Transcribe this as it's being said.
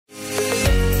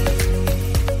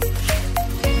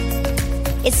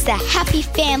It's the Happy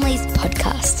Families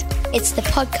Podcast. It's the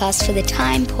podcast for the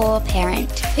time-poor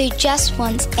parent who just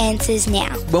wants answers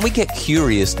now. When we get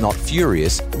curious, not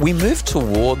furious, we move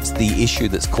towards the issue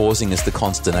that's causing us the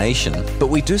consternation, but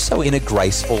we do so in a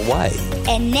graceful way.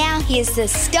 And now here's the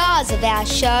stars of our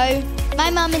show, my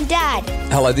mum and dad.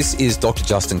 Hello, this is Dr.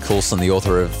 Justin Coulson, the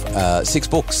author of 6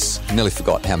 books, nearly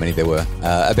forgot how many there were,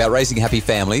 about raising happy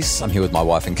families. I'm here with my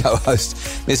wife and co-host,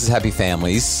 Mrs. Happy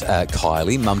Families,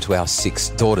 Kylie, mum to our 6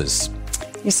 daughters.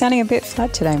 You're sounding a bit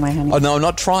flat today, my honey. Oh, no, I'm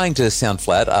not trying to sound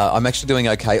flat. I'm actually doing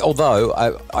okay, although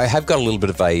I have got a little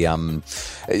bit of a,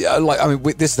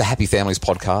 this is the Happy Families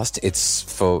podcast. It's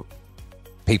for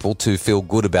people to feel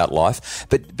good about life.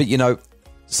 But you know,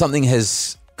 something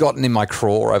has gotten in my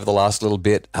craw over the last little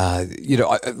bit.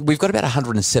 We've got about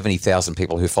 170,000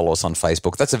 people who follow us on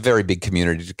Facebook. That's a very big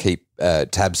community to keep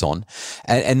tabs on.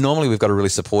 And normally we've got a really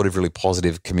supportive, really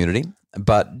positive community.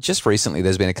 But just recently,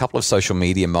 there's been a couple of social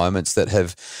media moments that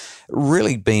have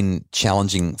really been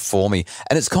challenging for me.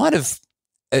 And it's kind of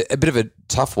a bit of a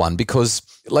tough one because,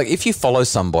 like, if you follow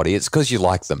somebody, it's because you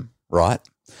like them, right?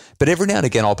 But every now and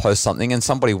again, I'll post something and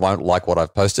somebody won't like what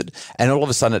I've posted. And all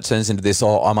of a sudden it turns into this,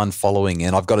 I'm unfollowing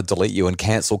and I've got to delete you, and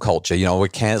cancel culture. You know, we're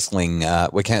cancelling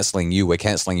you, we're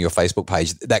cancelling your Facebook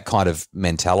page, that kind of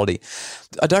mentality.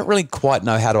 I don't really quite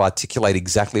know how to articulate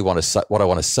exactly what I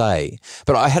want to say.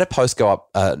 But I had a post go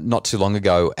up not too long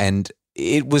ago, and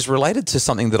it was related to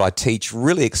something that I teach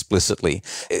really explicitly.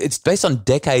 It's based on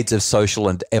decades of social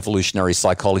and evolutionary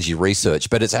psychology research,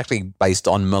 but it's actually based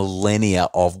on millennia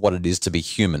of what it is to be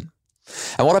human.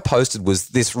 And what I posted was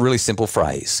this really simple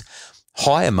phrase: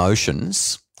 high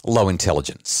emotions, low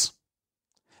intelligence.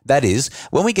 That is,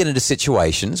 when we get into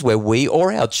situations where we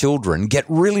or our children get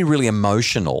really, really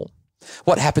emotional,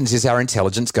 what happens is our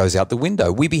intelligence goes out the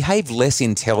window. We behave less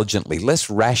intelligently, less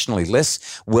rationally,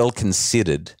 less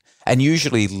well-considered, and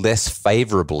usually less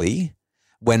favorably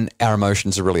when our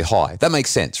emotions are really high. That makes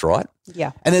sense, right?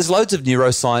 Yeah. And there's loads of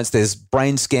neuroscience, there's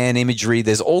brain scan imagery,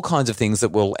 there's all kinds of things that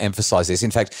will emphasize this.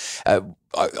 In fact, I'm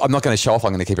not going to show off,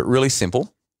 I'm going to keep it really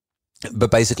simple.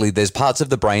 But basically, there's parts of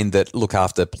the brain that look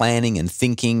after planning and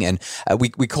thinking, and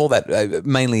we call that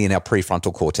mainly in our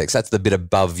prefrontal cortex. That's the bit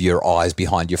above your eyes,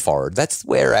 behind your forehead. That's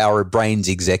where our brain's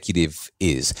executive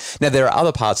is. Now, there are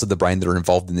other parts of the brain that are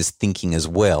involved in this thinking as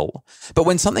well. But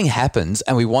when something happens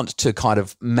and we want to kind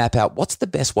of map out what's the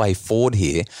best way forward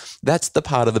here, that's the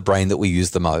part of the brain that we use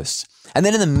the most. And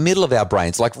then in the middle of our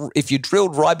brains, like if you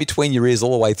drilled right between your ears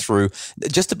all the way through,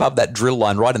 just above that drill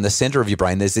line, right in the center of your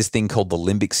brain, there's this thing called the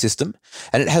limbic system.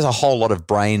 And it has a whole lot of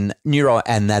brain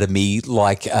neuroanatomy,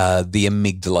 like the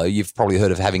amygdala. You've probably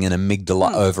heard of having an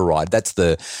amygdala override. That's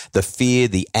the fear,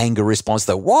 the anger response,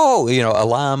 the whoa,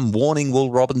 alarm, warning,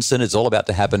 Will Robinson, it's all about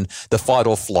to happen, the fight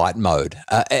or flight mode.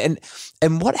 And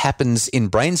what happens in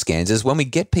brain scans is when we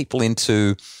get people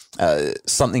into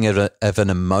something of an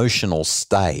emotional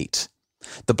state,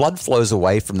 the blood flows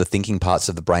away from the thinking parts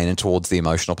of the brain and towards the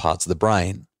emotional parts of the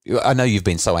brain. I know you've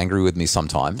been so angry with me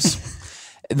sometimes.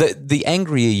 The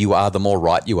angrier you are, the more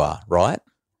right you are, right?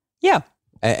 Yeah.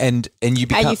 And you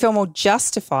become, and you feel more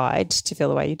justified to feel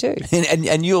the way you do.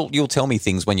 And you'll tell me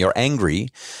things when you're angry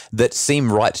that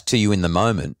seem right to you in the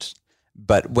moment,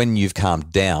 but when you've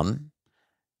calmed down,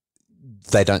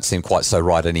 they don't seem quite so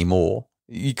right anymore.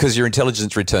 Because your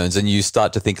intelligence returns and you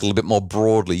start to think a little bit more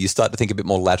broadly. You start to think a bit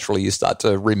more laterally. You start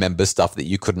to remember stuff that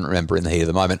you couldn't remember in the heat of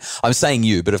the moment. I'm saying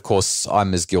you, but of course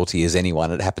I'm as guilty as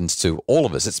anyone. It happens to all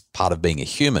of us. It's part of being a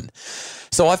human.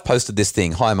 So I've posted this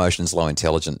thing, high emotions, low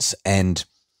intelligence, and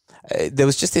there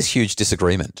was just this huge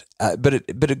disagreement, but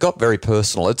it got very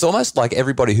personal. It's almost like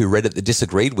everybody who read it that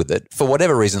disagreed with it, for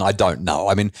whatever reason, I don't know.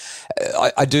 I mean,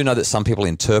 I do know that some people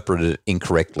interpreted it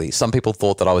incorrectly. Some people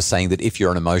thought that I was saying that if you're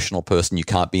an emotional person, you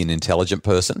can't be an intelligent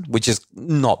person, which is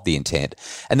not the intent.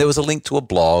 And there was a link to a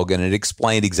blog, and it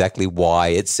explained exactly why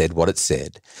it said what it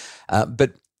said.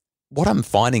 But what I'm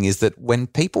finding is that when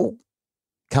people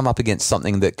come up against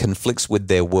something that conflicts with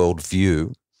their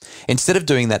worldview, instead of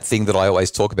doing that thing that I always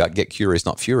talk about, get curious,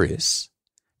 not furious,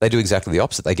 they do exactly the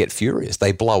opposite. They get furious.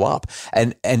 They blow up.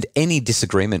 And any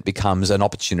disagreement becomes an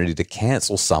opportunity to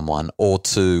cancel someone or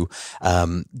to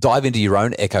dive into your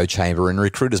own echo chamber and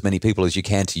recruit as many people as you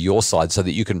can to your side so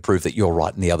that you can prove that you're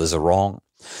right and the others are wrong.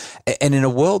 And in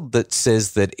a world that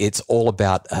says that it's all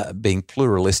about being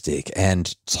pluralistic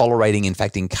and tolerating, in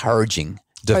fact, encouraging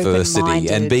diversity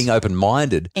and being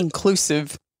open-minded,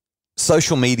 inclusive,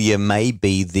 social media may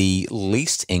be the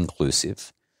least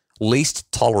inclusive,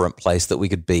 least tolerant place that we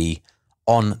could be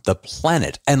on the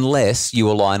planet unless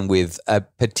you align with a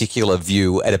particular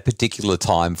view at a particular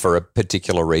time for a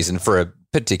particular reason for a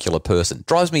particular person.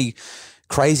 Drives me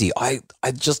crazy. I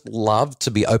just love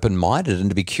to be open-minded and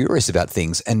to be curious about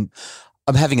things. And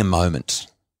I'm having a moment.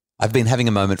 I've been having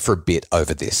a moment for a bit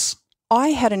over this. I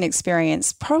had an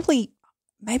experience probably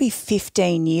maybe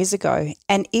 15 years ago,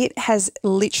 and it has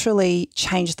literally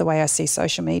changed the way I see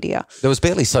social media. There was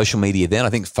barely social media then. I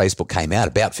think Facebook came out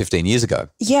about 15 years ago.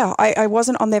 Yeah, I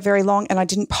wasn't on there very long, and I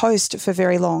didn't post for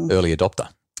very long. Early adopter.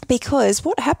 Because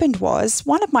what happened was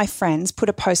one of my friends put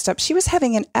a post up. She was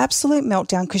having an absolute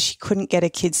meltdown because she couldn't get her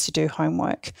kids to do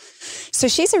homework. So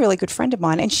she's a really good friend of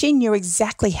mine, and she knew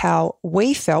exactly how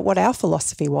we felt, what our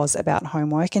philosophy was about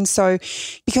homework. And so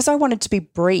because I wanted to be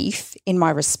brief in my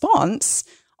response,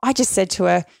 I just said to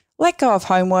her, let go of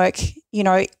homework. You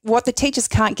know, what the teachers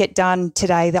can't get done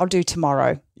today, they'll do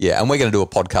tomorrow. Yeah, and we're going to do a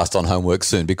podcast on homework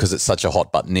soon because it's such a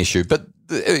hot button issue. But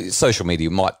social media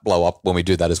might blow up when we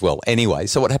do that as well. Anyway,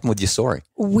 so what happened with your story?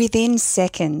 Within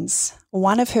seconds,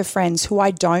 one of her friends, who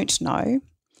I don't know,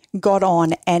 got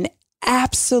on and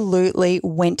absolutely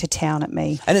went to town at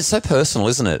me. And it's so personal,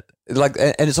 isn't it? Like,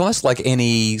 and it's almost like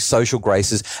any social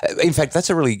graces. In fact, that's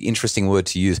a really interesting word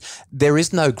to use. There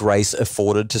is no grace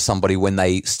afforded to somebody when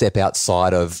they step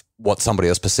outside of what somebody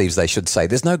else perceives they should say.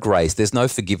 There's no grace. There's no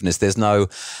forgiveness. There's no,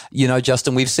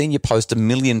 Justin, we've seen you post a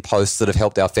million posts that have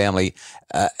helped our family,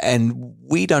 and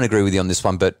we don't agree with you on this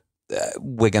one, but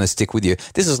we're going to stick with you.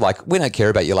 This is like, we don't care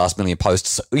about your last million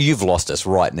posts. You've lost us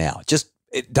right now.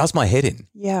 It does my head in.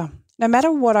 Yeah. No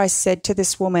matter what I said to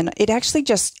this woman, it actually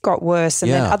just got worse,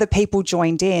 and then other people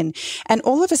joined in. And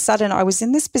all of a sudden I was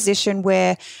in this position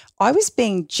where I was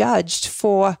being judged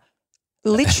for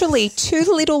literally 2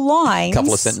 little lines.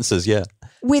 Couple of sentences, yeah.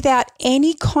 Without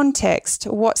any context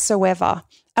whatsoever.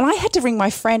 And I had to ring my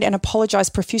friend and apologise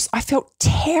profusely. I felt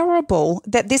terrible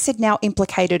that this had now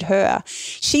implicated her.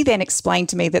 She then explained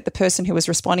to me that the person who was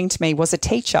responding to me was a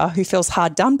teacher who feels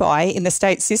hard done by in the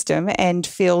state system and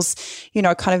feels,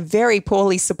 kind of very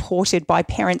poorly supported by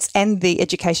parents and the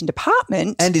education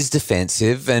department. And is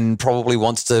defensive and probably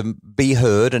wants to be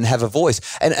heard and have a voice.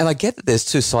 And I get that there's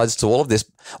two sides to all of this.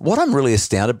 What I'm really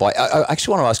astounded by, I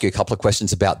actually want to ask you a couple of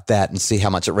questions about that and see how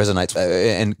much it resonates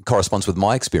and corresponds with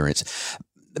my experience.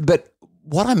 But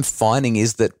what I'm finding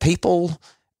is that people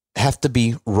have to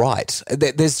be right.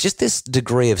 There's just this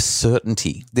degree of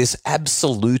certainty, this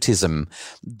absolutism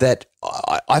that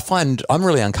I find I'm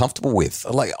really uncomfortable with.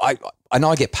 Like I know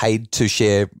I get paid to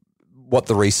share what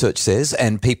the research says,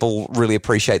 and people really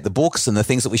appreciate the books and the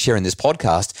things that we share in this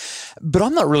podcast, but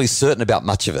I'm not really certain about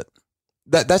much of it.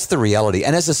 That's the reality.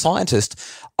 And as a scientist,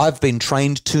 I've been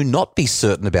trained to not be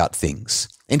certain about things.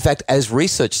 In fact, as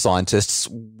research scientists,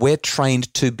 we're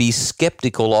trained to be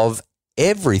skeptical of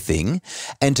everything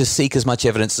and to seek as much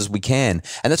evidence as we can.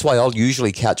 And that's why I'll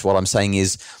usually couch what I'm saying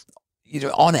is,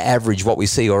 on average, what we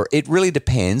see, or it really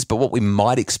depends, but what we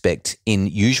might expect in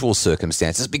usual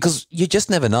circumstances, because you just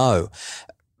never know.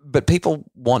 But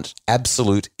people want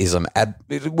absolutism,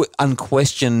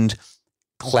 unquestioned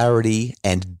clarity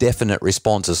and definite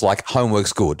responses like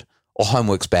homework's good or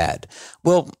homework's bad.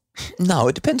 Well, no,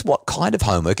 it depends what kind of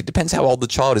homework. It depends how old the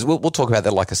child is. We'll talk about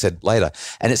that, like I said, later.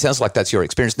 And it sounds like that's your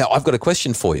experience. Now, I've got a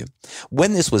question for you.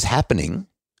 When this was happening,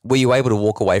 were you able to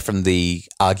walk away from the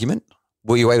argument?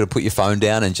 Were you able to put your phone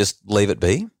down and just leave it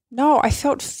be? No, I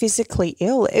felt physically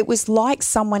ill. It was like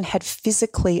someone had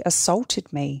physically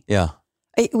assaulted me. Yeah.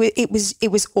 It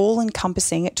was all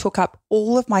encompassing. It took up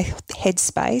all of my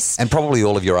headspace. And probably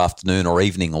all of your afternoon or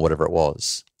evening or whatever it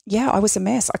was. Yeah, I was a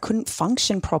mess. I couldn't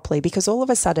function properly because all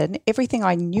of a sudden everything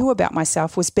I knew about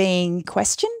myself was being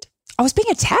questioned. I was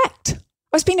being attacked.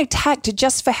 I was being attacked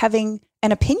just for having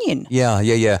an opinion.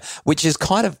 Yeah. Which is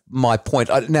kind of my point.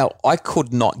 Now, I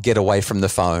could not get away from the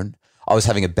phone. I was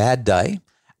having a bad day.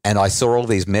 And I saw all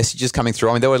these messages coming through.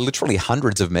 I mean, there were literally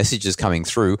hundreds of messages coming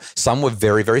through. Some were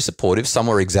very, very supportive. Some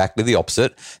were exactly the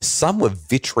opposite. Some were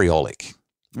vitriolic,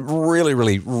 really,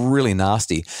 really, really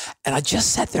nasty. And I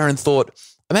just sat there and thought,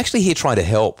 I'm actually here trying to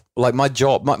help. Like my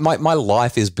job, my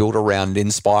life is built around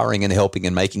inspiring and helping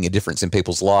and making a difference in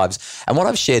people's lives. And what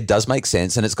I've shared does make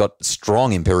sense, and it's got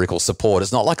strong empirical support.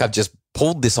 It's not like I've just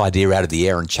pulled this idea out of the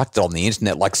air and chucked it on the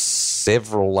internet like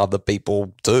several other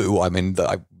people do. I mean,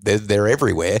 they're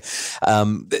everywhere.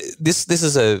 This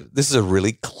is a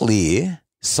really clear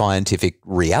scientific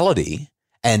reality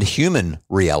and human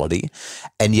reality,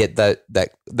 and yet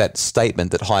that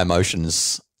statement that high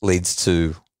emotions leads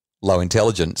to low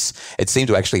intelligence, it seemed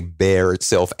to actually bear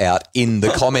itself out in the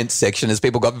comments section as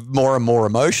people got more and more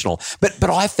emotional. But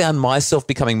I found myself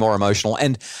becoming more emotional,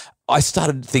 and I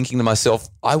started thinking to myself,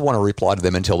 I want to reply to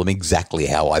them and tell them exactly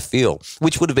how I feel,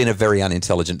 which would have been a very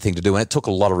unintelligent thing to do. And it took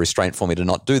a lot of restraint for me to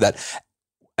not do that.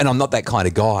 And I'm not that kind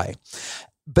of guy.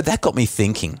 But that got me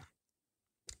thinking.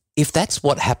 if that's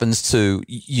what happens to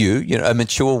you know, a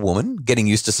mature woman getting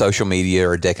used to social media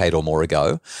a decade or more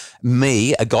ago,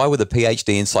 me, a guy with a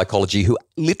PhD in psychology who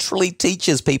literally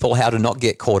teaches people how to not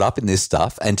get caught up in this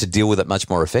stuff and to deal with it much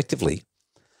more effectively,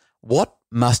 what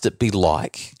must it be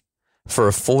like for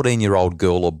a 14-year-old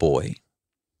girl or boy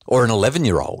or an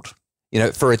 11-year-old, you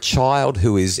know, for a child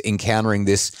who is encountering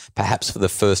this perhaps for the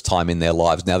first time in their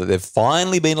lives, now that they've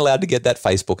finally been allowed to get that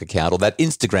Facebook account or that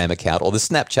Instagram account or the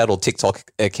Snapchat or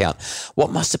TikTok account, what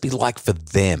must it be like for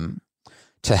them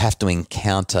to have to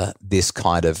encounter this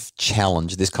kind of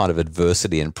challenge, this kind of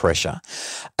adversity and pressure?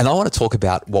 And I want to talk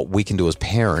about what we can do as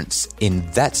parents in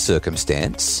that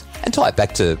circumstance and tie it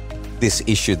back to this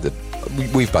issue that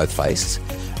we've both faced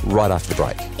right after the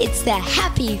break. It's the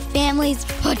Happy Families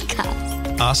Podcast.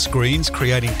 Are screens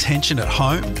creating tension at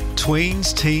home?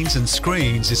 Tweens, Teens and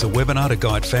Screens is a webinar to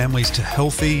guide families to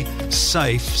healthy,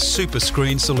 safe super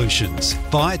screen solutions.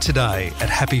 Buy it today at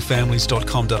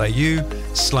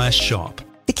happyfamilies.com.au/shop.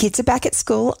 The kids are back at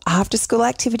school, after school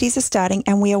activities are starting,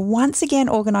 and we are once again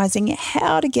organising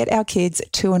how to get our kids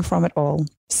to and from it all.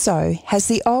 So, has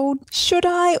the old should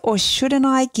I or shouldn't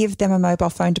I give them a mobile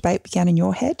phone debate begun in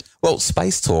your head? Well,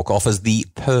 Space Talk offers the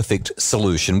perfect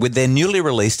solution with their newly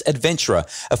released Adventurer,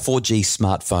 a 4G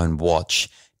smartphone watch.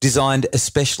 Designed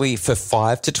especially for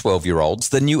 5 to 12-year-olds,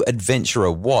 the new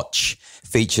Adventurer watch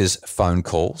features phone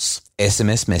calls,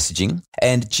 SMS messaging,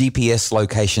 and GPS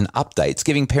location updates,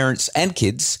 giving parents and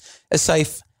kids a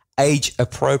safe,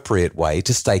 age-appropriate way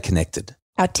to stay connected.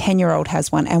 Our 10-year-old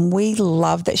has one, and we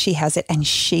love that she has it, and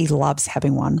she loves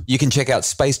having one. You can check out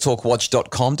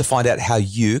spacetalkwatch.com to find out how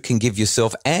you can give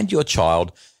yourself and your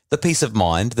child the peace of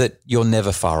mind that you're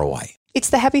never far away. It's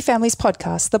the Happy Families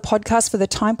Podcast, the podcast for the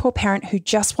time-poor parent who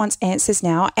just wants answers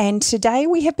now. And today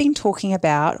we have been talking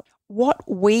about what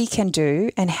we can do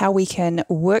and how we can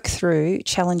work through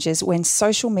challenges when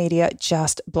social media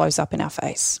just blows up in our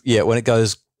face. Yeah, when it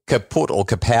goes kaput or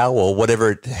kapow or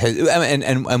whatever it has,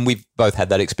 and we've both had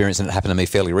that experience, and it happened to me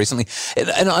fairly recently.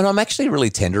 And I'm actually really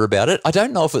tender about it. I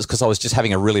don't know if it's because I was just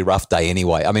having a really rough day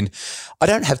anyway. I mean, I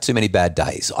don't have too many bad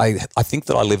days. I think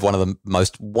that I live one of the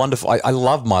most wonderful. I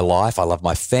love my life. I love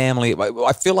my family.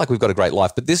 I feel like we've got a great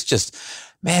life, but this just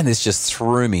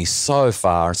threw me so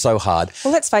far and so hard.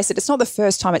 Well, let's face it, it's not the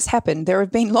first time it's happened. There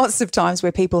have been lots of times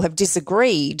where people have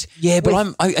disagreed. Yeah, but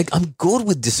I'm good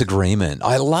with disagreement.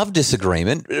 I love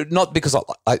disagreement, not because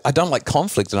I don't like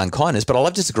conflict and unkindness, but I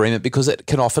love disagreement because it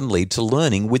can often lead to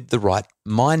learning with the right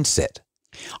mindset.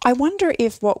 I wonder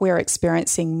if what we're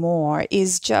experiencing more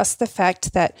is just the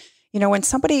fact that, you know, when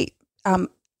somebody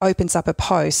opens up a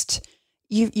post,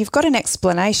 you've got an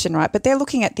explanation, right? But they're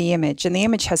looking at the image, and the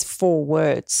image has 4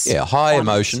 words. Yeah, high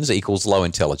emotions equals low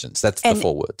intelligence. That's the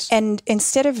 4 words. And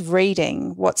instead of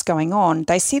reading what's going on,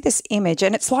 they see this image,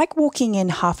 and it's like walking in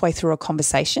halfway through a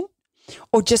conversation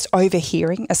or just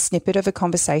overhearing a snippet of a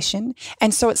conversation.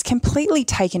 And so it's completely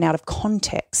taken out of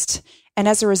context. And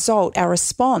as a result, our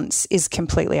response is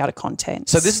completely out of context.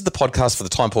 So this is the podcast for the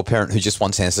time-poor parent who just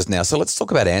wants answers now. So let's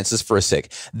talk about answers for a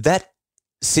sec. That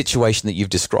situation that you've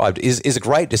described is a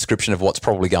great description of what's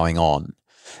probably going on.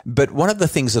 But one of the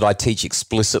things that I teach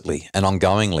explicitly and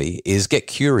ongoingly is get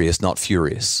curious, not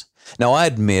furious. Now, I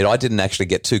admit I didn't actually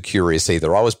get too curious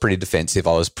either. I was pretty defensive.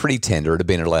 I was pretty tender. It had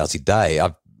been a lousy day.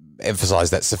 I've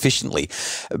emphasized that sufficiently.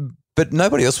 But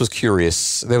nobody else was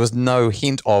curious. There was no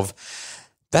hint of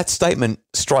that statement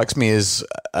strikes me as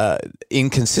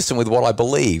inconsistent with what I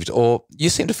believed, or you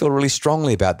seem to feel really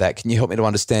strongly about that. Can you help me to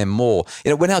understand more?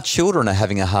 You know, when our children are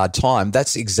having a hard time,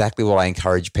 that's exactly what I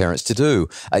encourage parents to do.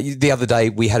 The other day,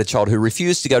 we had a child who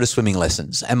refused to go to swimming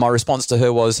lessons, and my response to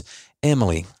her was,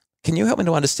 Emily, can you help me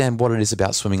to understand what it is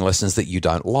about swimming lessons that you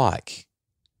don't like?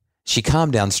 She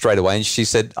calmed down straight away and she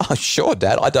said, oh, sure,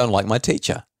 Dad, I don't like my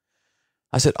teacher.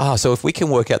 I said, so if we can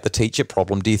work out the teacher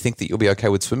problem, do you think that you'll be okay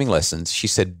with swimming lessons? She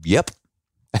said, yep.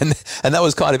 And that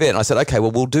was kind of it. And I said, okay,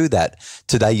 well, we'll do that.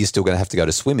 Today, you're still going to have to go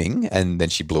to swimming. And then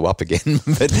she blew up again.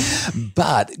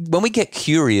 But when we get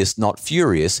curious, not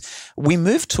furious, we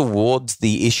move towards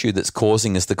the issue that's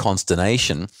causing us the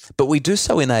consternation, but we do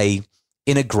so in a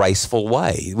graceful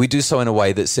way. We do so in a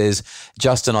way that says,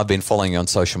 Justin, I've been following you on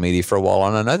social media for a while,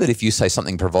 and I know that if you say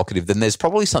something provocative, then there's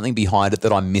probably something behind it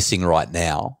that I'm missing right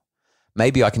now.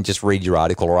 Maybe I can just read your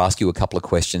article or ask you a couple of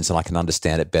questions and I can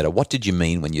understand it better. What did you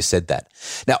mean when you said that?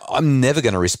 Now, I'm never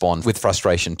going to respond with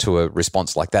frustration to a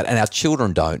response like that, and our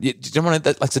children don't. You don't want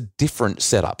to, that's a different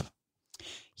setup.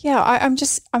 Yeah, I'm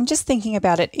just thinking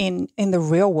about it in the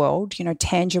real world, you know,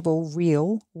 tangible,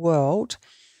 real world.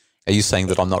 Are you saying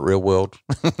that I'm not real world?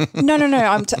 No.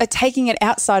 I'm taking it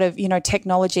outside of,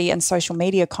 technology and social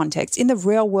media context. In the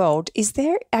real world, is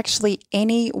there actually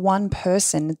any one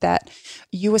person that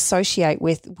you associate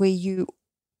with where you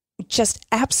just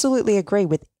absolutely agree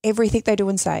with everything they do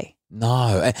and say?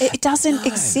 No. It doesn't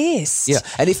exist. Yeah.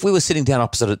 And if we were sitting down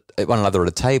opposite one another at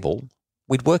a table,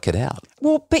 we'd work it out.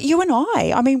 Well, but you and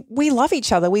I mean, we love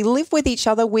each other. We live with each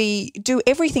other. We do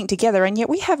everything together. And yet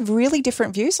we have really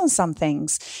different views on some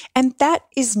things. And that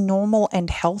is normal and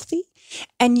healthy.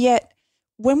 And yet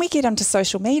when we get onto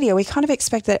social media, we kind of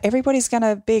expect that everybody's going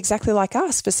to be exactly like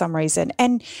us for some reason.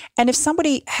 And if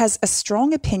somebody has a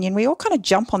strong opinion, we all kind of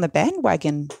jump on the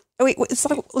bandwagon. It's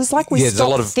like we there's stop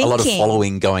a lot of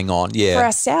following going on, for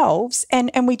ourselves,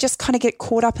 and we just kind of get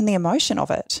caught up in the emotion of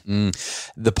it.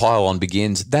 The pile on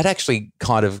begins. That actually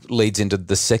kind of leads into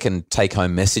the second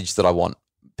take-home message that I want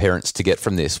parents to get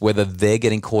from this, whether they're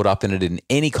getting caught up in it in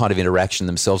any kind of interaction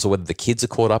themselves or whether the kids are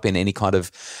caught up in any kind of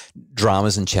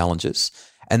dramas and challenges.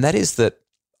 And that is that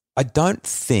I don't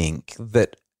think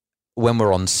that when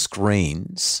we're on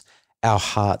screens, our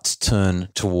hearts turn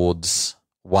towards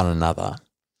one another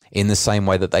in the same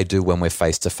way that they do when we're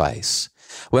face-to-face.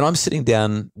 When I'm sitting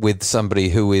down with somebody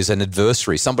who is an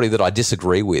adversary, somebody that I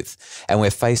disagree with, and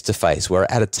we're face-to-face, we're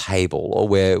at a table or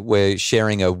we're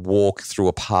sharing a walk through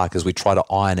a park as we try to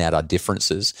iron out our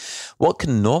differences, what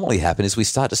can normally happen is we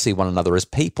start to see one another as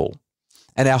people,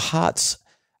 and our hearts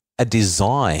are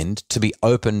designed to be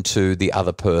open to the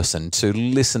other person, to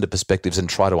listen to perspectives and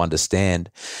try to understand.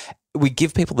 We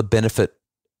give people the benefit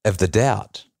of the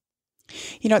doubt.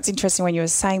 It's interesting when you were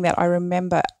saying that. I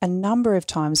remember a number of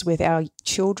times with our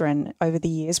children over the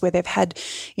years where they've had,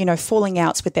 falling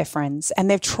outs with their friends and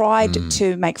they've tried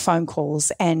to make phone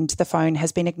calls and the phone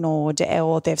has been ignored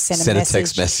or they've sent a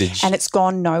text message and it's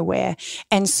gone nowhere.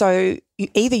 And so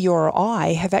either you or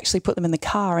I have actually put them in the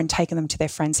car and taken them to their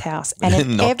friend's house.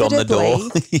 And knocked on the door.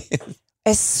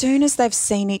 As soon as they've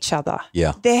seen each other,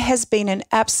 there has been an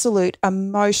absolute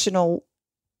emotional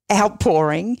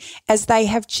outpouring as they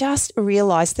have just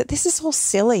realised that this is all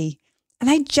silly and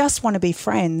they just want to be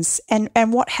friends. And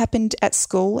what happened at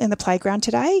school in the playground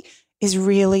today is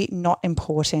really not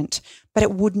important, but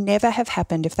it would never have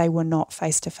happened if they were not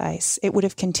face-to-face. It would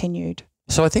have continued.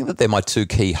 So I think that they're my two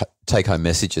key take-home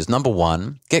messages. Number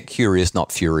one, get curious,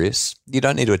 not furious. You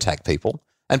don't need to attack people.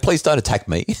 And please don't attack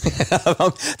me.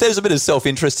 There's a bit of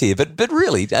self-interest here, but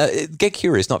really, get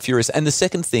curious, not furious. And the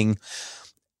second thing,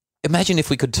 imagine if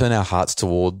we could turn our hearts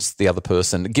towards the other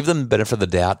person, give them the benefit of the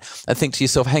doubt and think to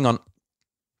yourself, hang on,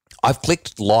 I've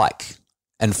clicked like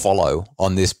and follow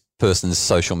on this person's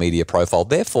social media profile.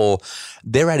 Therefore,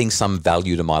 they're adding some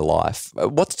value to my life.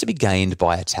 What's to be gained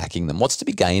by attacking them? What's to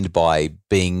be gained by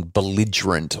being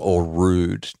belligerent or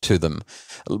rude to them?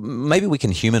 Maybe we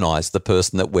can humanize the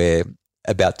person that we're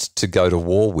about to go to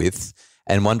war with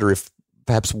and wonder if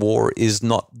perhaps war is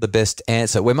not the best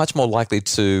answer. We're much more likely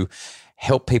to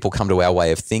help people come to our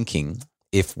way of thinking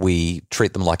if we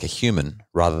treat them like a human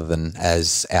rather than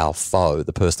as our foe,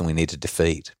 the person we need to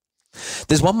defeat.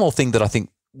 There's one more thing that I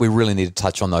think we really need to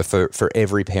touch on, though, for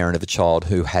every parent of a child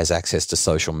who has access to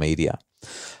social media.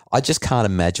 I just can't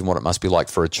imagine what it must be like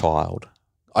for a child.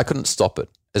 I couldn't stop it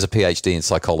as a PhD in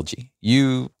psychology.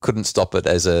 You couldn't stop it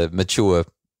as a mature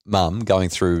mum going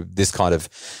through this kind of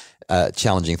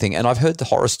challenging thing. And I've heard the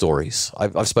horror stories.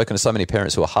 I've spoken to so many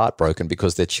parents who are heartbroken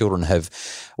because their children have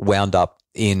wound up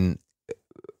in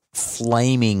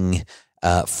flaming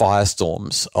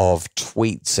firestorms of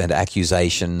tweets and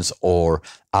accusations or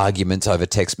arguments over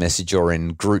text message or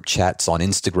in group chats on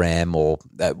Instagram or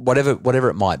whatever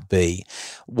it might be,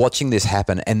 watching this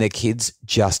happen, and their kids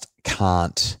just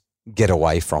can't get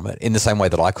away from it in the same way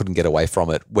that I couldn't get away from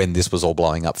it when this was all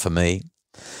blowing up for me.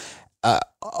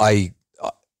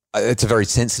 It's a very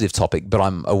sensitive topic, but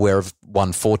I'm aware of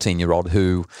one 14-year-old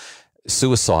who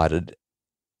suicided,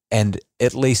 and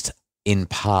at least in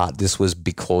part this was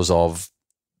because of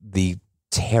the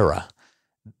terror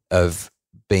of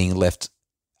being left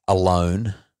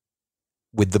alone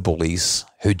with the bullies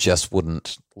who just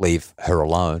wouldn't leave her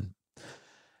alone.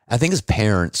 I think as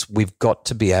parents, we've got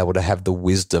to be able to have the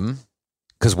wisdom,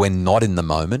 because we're not in the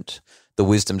moment, the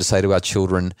wisdom to say to our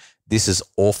children, this is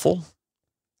awful.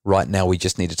 Right now, we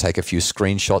just need to take a few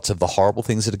screenshots of the horrible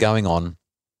things that are going on,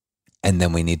 and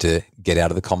then we need to get out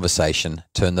of the conversation,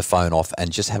 turn the phone off,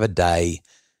 and just have a day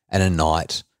and a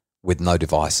night with no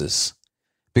devices.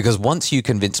 Because once you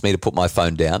convinced me to put my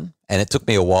phone down, and it took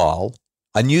me a while,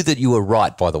 I knew that you were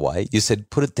right, by the way. You said,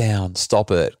 put it down,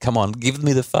 stop it, come on, give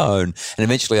me the phone. And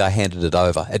eventually I handed it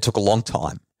over. It took a long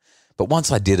time. But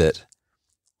once I did it,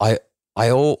 I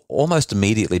almost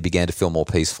immediately began to feel more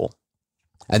peaceful.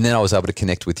 And then I was able to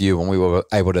connect with you and we were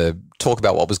able to talk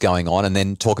about what was going on and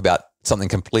then talk about something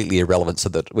completely irrelevant so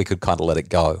that we could kind of let it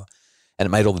go. And it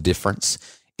made all the difference.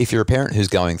 If you're a parent who's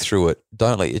going through it,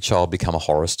 don't let your child become a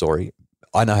horror story.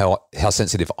 I know how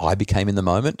sensitive I became in the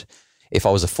moment. If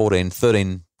I was a 14,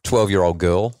 13, 12-year-old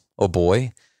girl or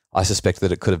boy, I suspect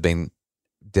that it could have been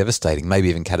devastating, maybe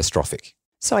even catastrophic.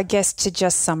 So I guess to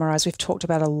just summarise, we've talked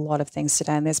about a lot of things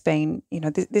today and there's been,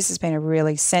 this has been a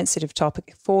really sensitive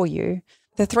topic for you.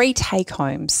 The 3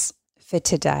 take-homes for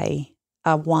today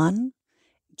are 1,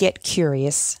 get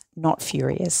curious, not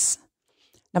furious.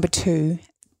 Number 2,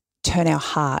 turn our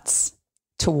hearts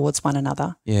towards one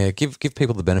another. Yeah, give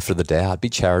people the benefit of the doubt. Be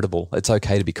charitable. It's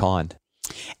okay to be kind.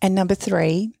 And number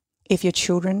 3, if your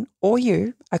children or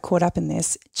you are caught up in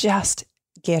this, just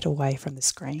get away from the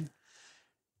screen.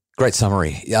 Great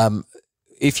summary.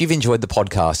 If you've enjoyed the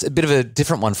podcast, a bit of a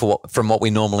different one from what we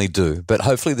normally do, but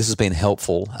hopefully this has been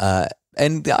helpful.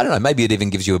 And I don't know, maybe it even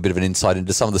gives you a bit of an insight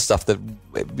into some of the stuff that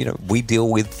we deal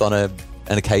with on an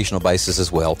occasional basis as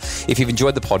well. If you've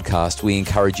enjoyed the podcast, we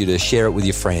encourage you to share it with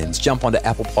your friends. Jump onto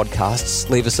Apple Podcasts,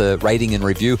 leave us a rating and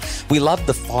review. We love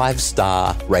the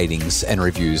 5-star ratings and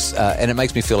reviews, and it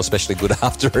makes me feel especially good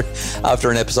after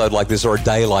an episode like this or a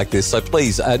day like this. So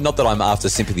please, not that I'm after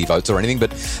sympathy votes or anything,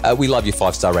 but we love your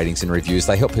 5-star ratings and reviews.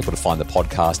 They help people to find the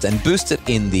podcast and boost it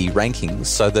in the rankings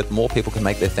so that more people can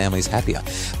make their families happier.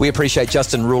 We appreciate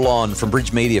Justin Rulon from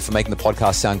Bridge Media for making the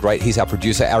podcast sound great. He's our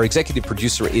producer. Our executive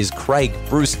producer is Craig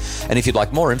Bruce. And if you'd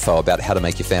like more info about how to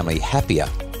make your family happier,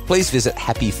 please visit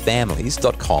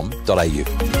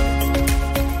happyfamilies.com.au.